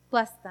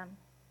 Bless them.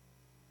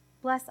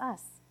 Bless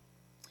us.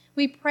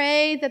 We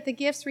pray that the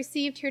gifts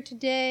received here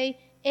today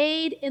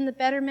aid in the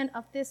betterment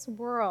of this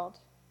world,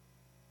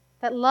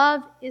 that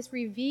love is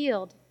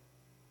revealed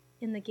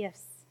in the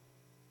gifts,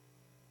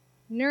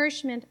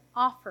 nourishment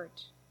offered,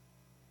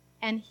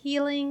 and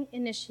healing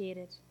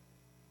initiated.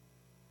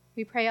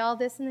 We pray all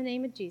this in the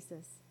name of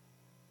Jesus.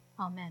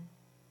 Amen.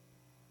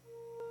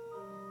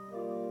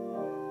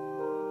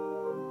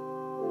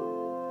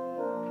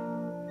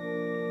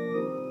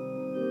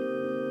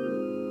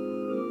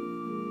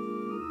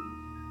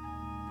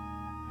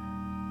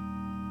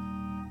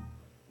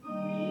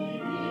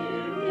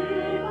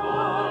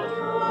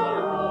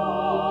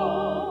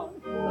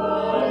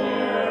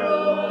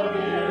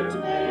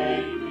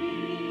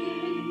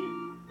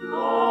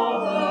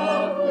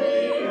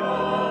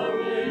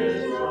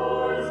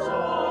 Yours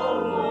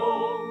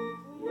alone,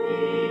 we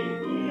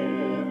give.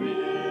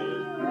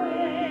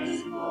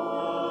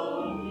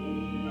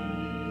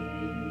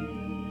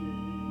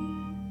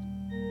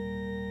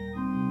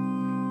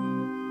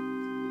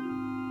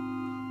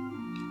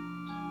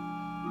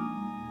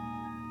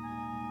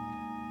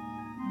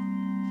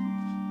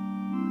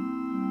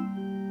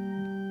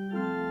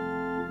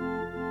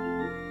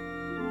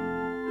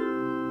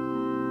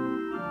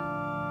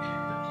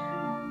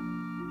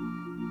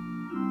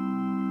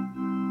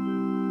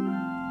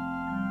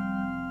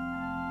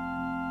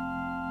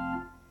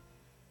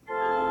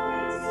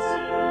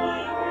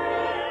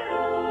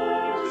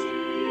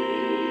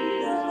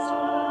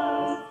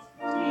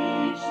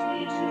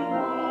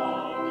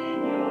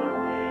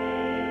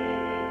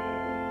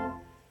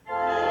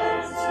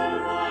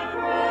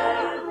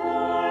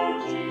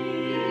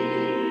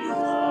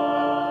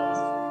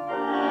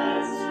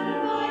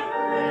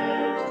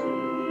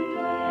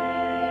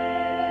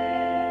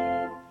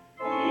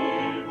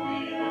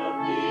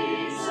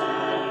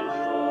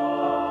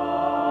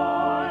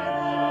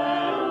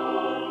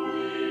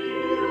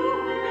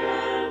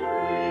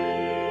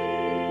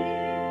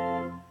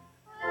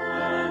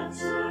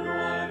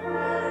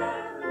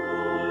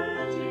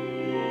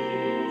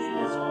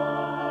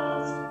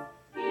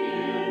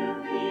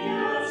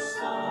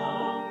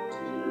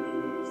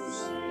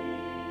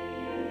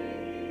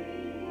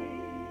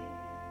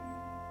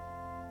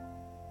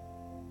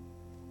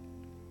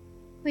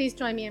 Please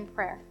join me in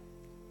prayer,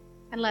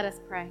 and let us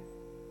pray.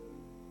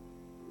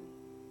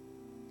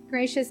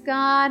 Gracious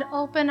God,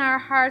 open our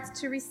hearts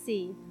to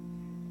receive.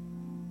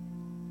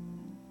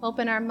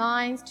 Open our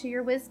minds to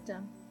your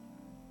wisdom.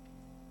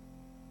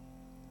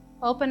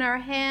 Open our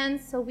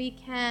hands so we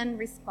can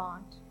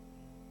respond.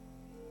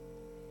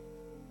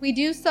 We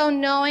do so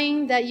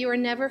knowing that you are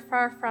never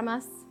far from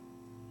us.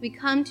 We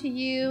come to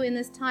you in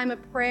this time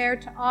of prayer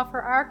to offer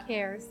our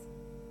cares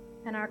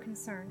and our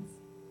concerns.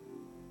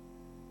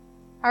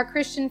 Our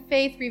Christian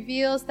faith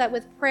reveals that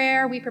with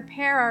prayer we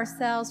prepare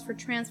ourselves for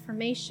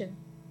transformation.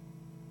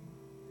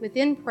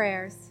 Within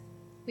prayers,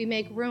 we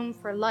make room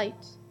for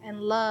light and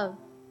love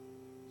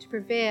to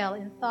prevail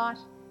in thought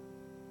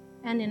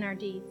and in our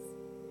deeds.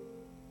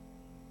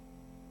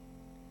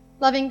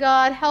 Loving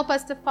God, help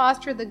us to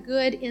foster the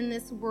good in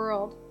this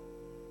world.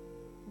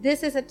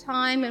 This is a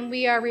time when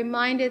we are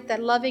reminded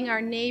that loving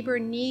our neighbor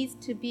needs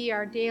to be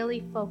our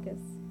daily focus.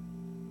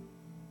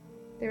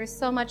 There is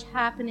so much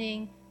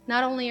happening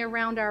not only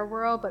around our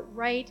world, but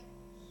right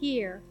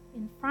here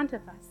in front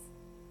of us.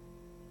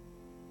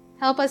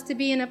 Help us to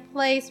be in a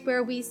place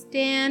where we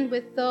stand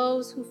with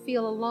those who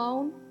feel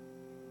alone,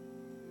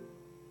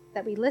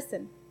 that we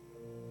listen,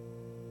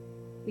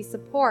 we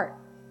support,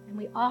 and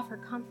we offer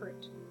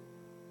comfort.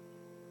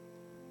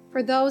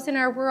 For those in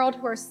our world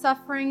who are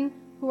suffering,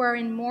 who are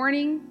in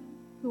mourning,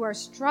 who are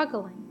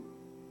struggling,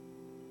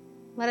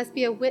 let us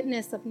be a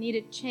witness of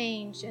needed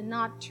change and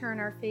not turn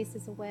our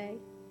faces away.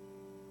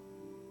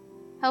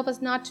 Help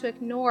us not to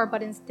ignore,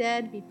 but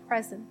instead be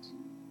present.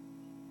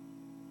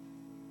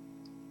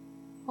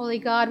 Holy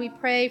God, we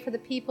pray for the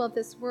people of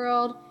this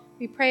world.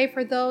 We pray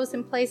for those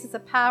in places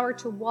of power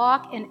to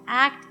walk and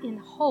act in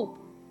hope.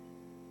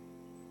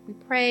 We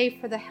pray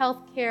for the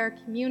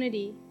healthcare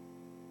community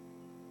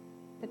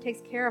that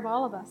takes care of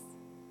all of us.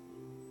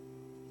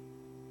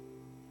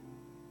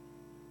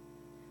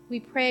 We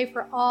pray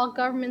for all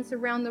governments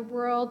around the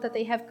world that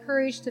they have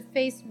courage to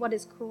face what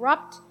is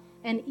corrupt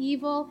and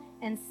evil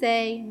and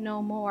say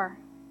no more.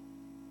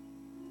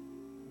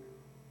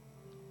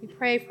 We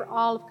pray for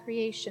all of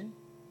creation,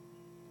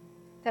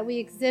 that we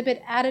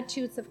exhibit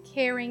attitudes of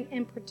caring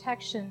and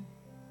protection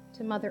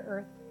to Mother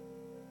Earth.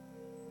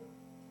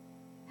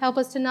 Help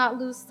us to not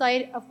lose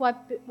sight of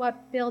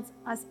what builds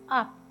us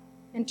up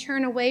and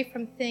turn away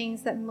from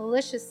things that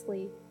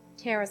maliciously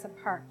tear us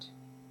apart.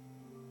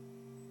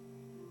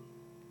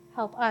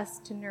 Help us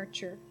to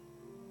nurture.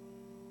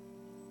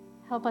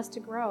 Help us to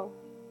grow.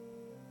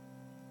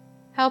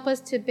 Help us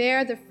to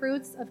bear the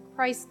fruits of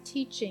Christ's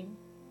teaching.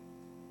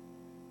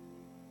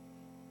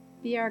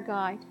 Be our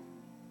guide.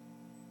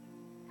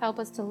 Help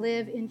us to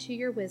live into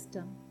your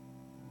wisdom.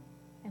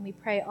 And we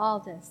pray all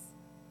this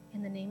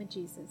in the name of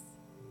Jesus.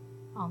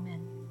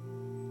 Amen.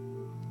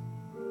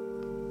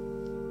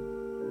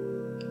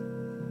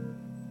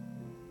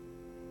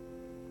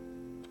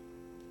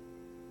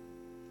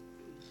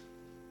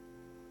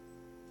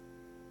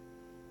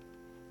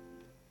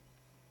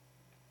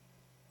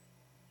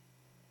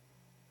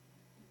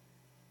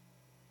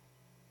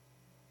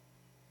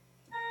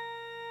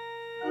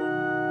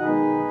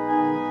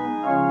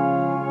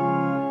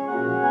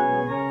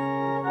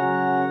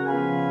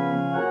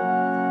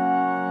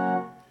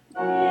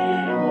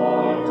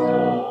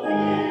 Immortal,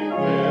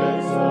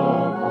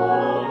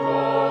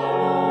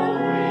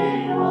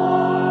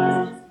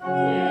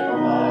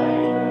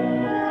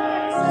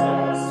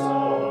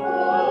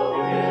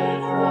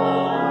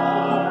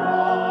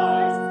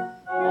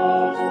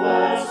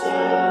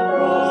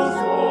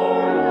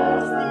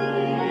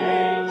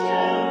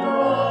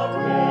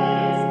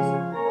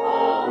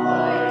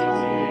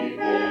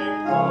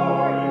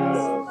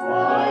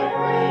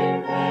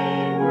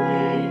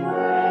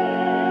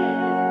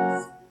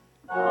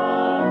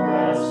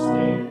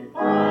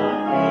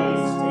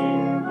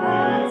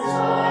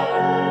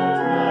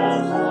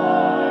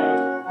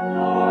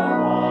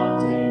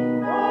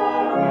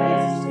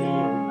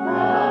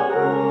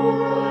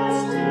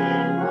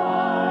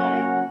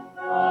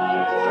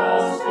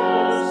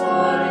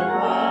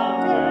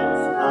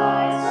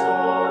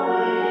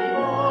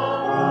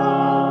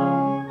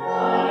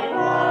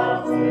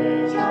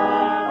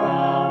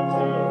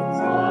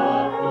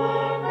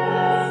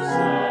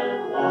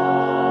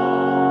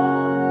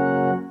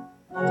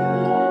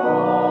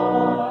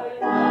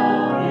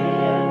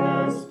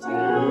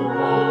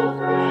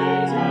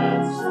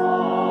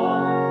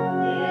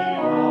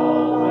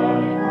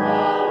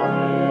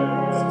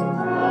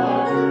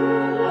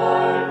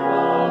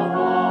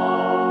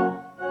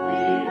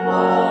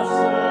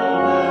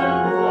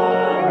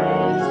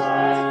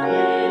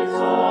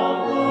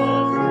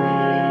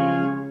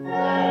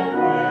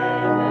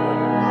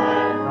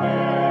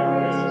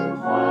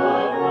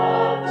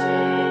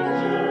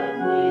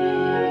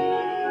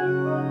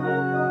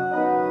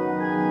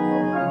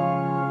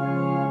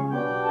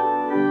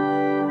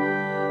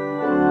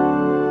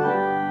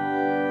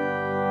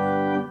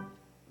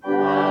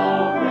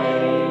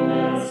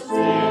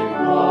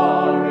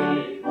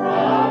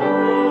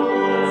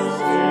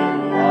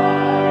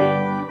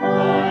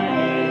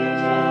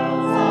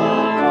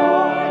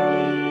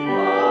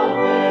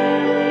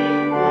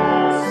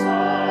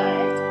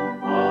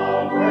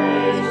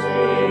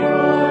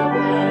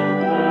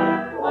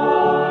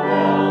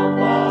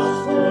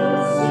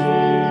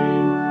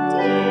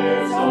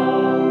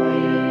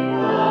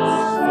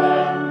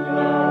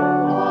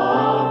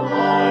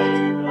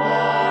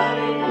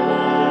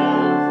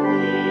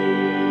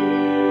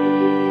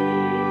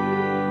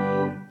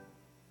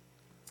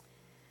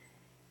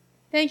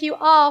 Thank you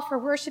all for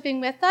worshiping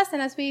with us. And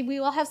as we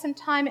will have some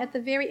time at the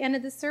very end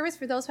of the service.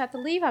 For those who have to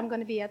leave, I'm going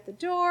to be at the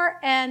door.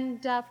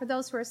 And for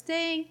those who are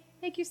staying,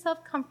 make yourself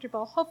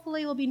comfortable.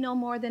 Hopefully it will be no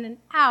more than an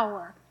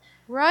hour.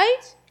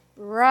 Right?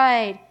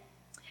 Right.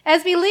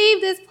 As we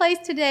leave this place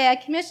today, I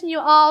commission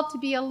you all to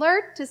be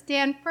alert, to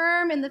stand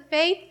firm in the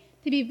faith,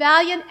 to be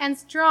valiant and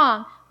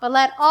strong, but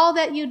let all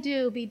that you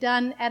do be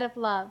done out of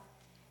love.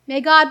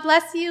 May God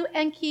bless you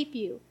and keep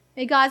you.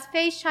 May God's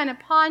face shine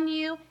upon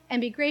you and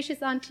be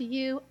gracious unto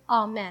you.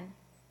 Amen.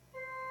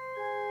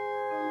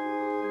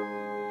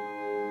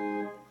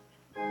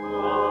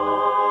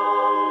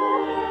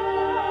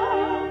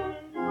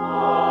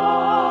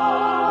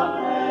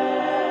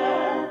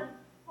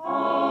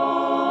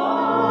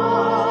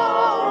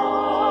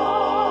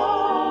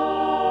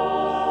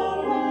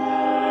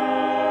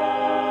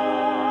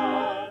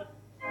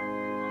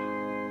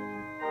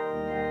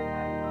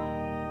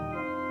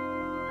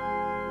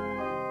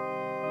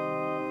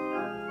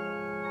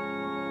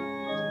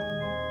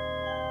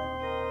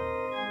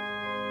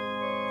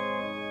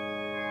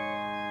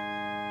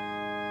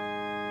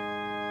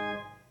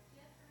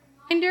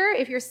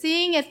 If you're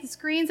seeing at the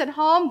screens at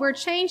home, we're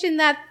changing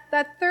that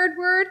third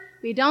word.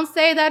 We don't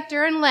say that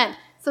during Lent.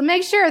 So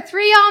make sure,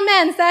 3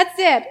 amens, that's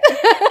it.